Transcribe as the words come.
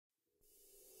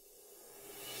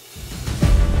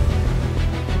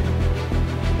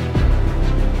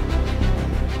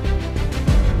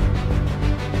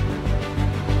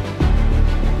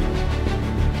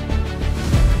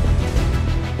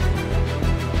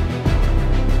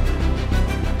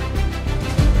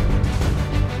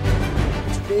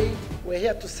We're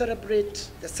here to celebrate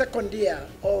the second year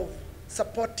of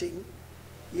supporting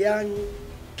young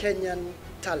Kenyan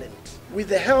talent. With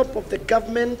the help of the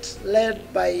government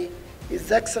led by His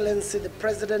Excellency the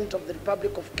President of the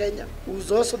Republic of Kenya, who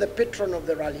is also the patron of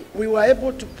the rally, we were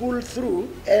able to pull through,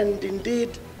 and indeed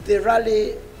the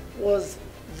rally was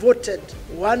voted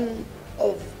one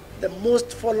of the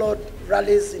most followed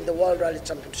rallies in the World Rally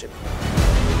Championship.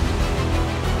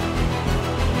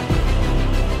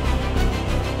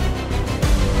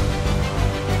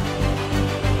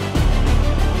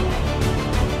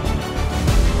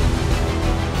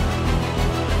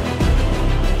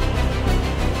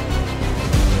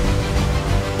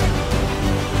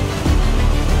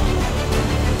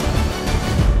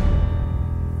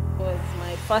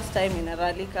 First time in a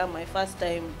rally car, my first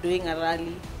time doing a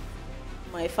rally,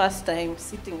 my first time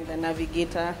sitting with a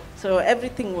navigator. So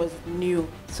everything was new.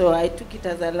 So I took it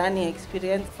as a learning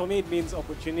experience. For me, it means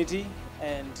opportunity.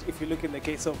 And if you look in the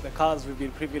case of the cars, we've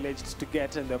been privileged to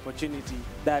get and the opportunity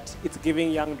that it's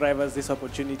giving young drivers this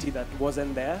opportunity that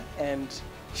wasn't there, and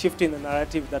shifting the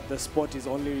narrative that the sport is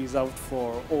only reserved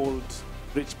for old,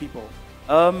 rich people.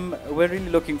 We're really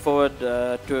looking forward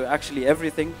to actually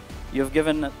everything. You've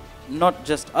given not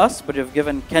just us, but you've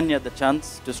given Kenya the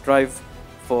chance to strive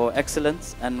for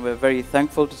excellence, and we're very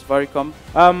thankful to Safaricom.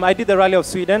 I did the Rally of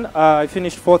Sweden. I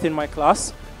finished 4th in my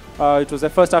class. It was the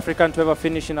first African to ever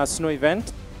finish in a snow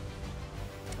event.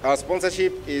 Our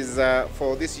sponsorship is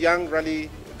for these young rally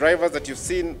drivers that you've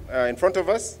seen in front of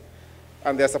us,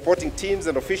 and they're supporting teams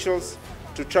and officials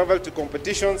to travel to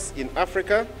competitions in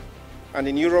Africa and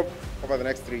in Europe over the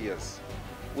next 3 years.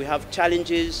 We have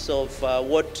challenges of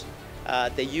what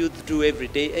the youth do every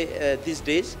day these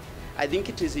days. I think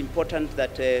it is important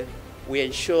that we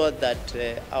ensure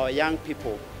that our young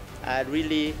people are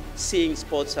really seeing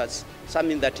sports as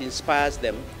something that inspires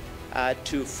them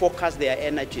to focus their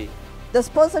energy. The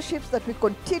sponsorships that we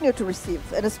continue to receive,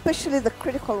 and especially the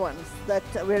critical ones that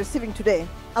we're receiving today,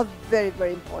 are very,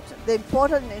 very important. They're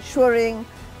important in ensuring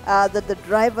that the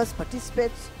drivers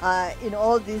participate in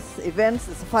all these events,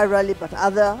 the Safari Rally, but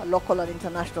other local and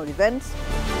international events.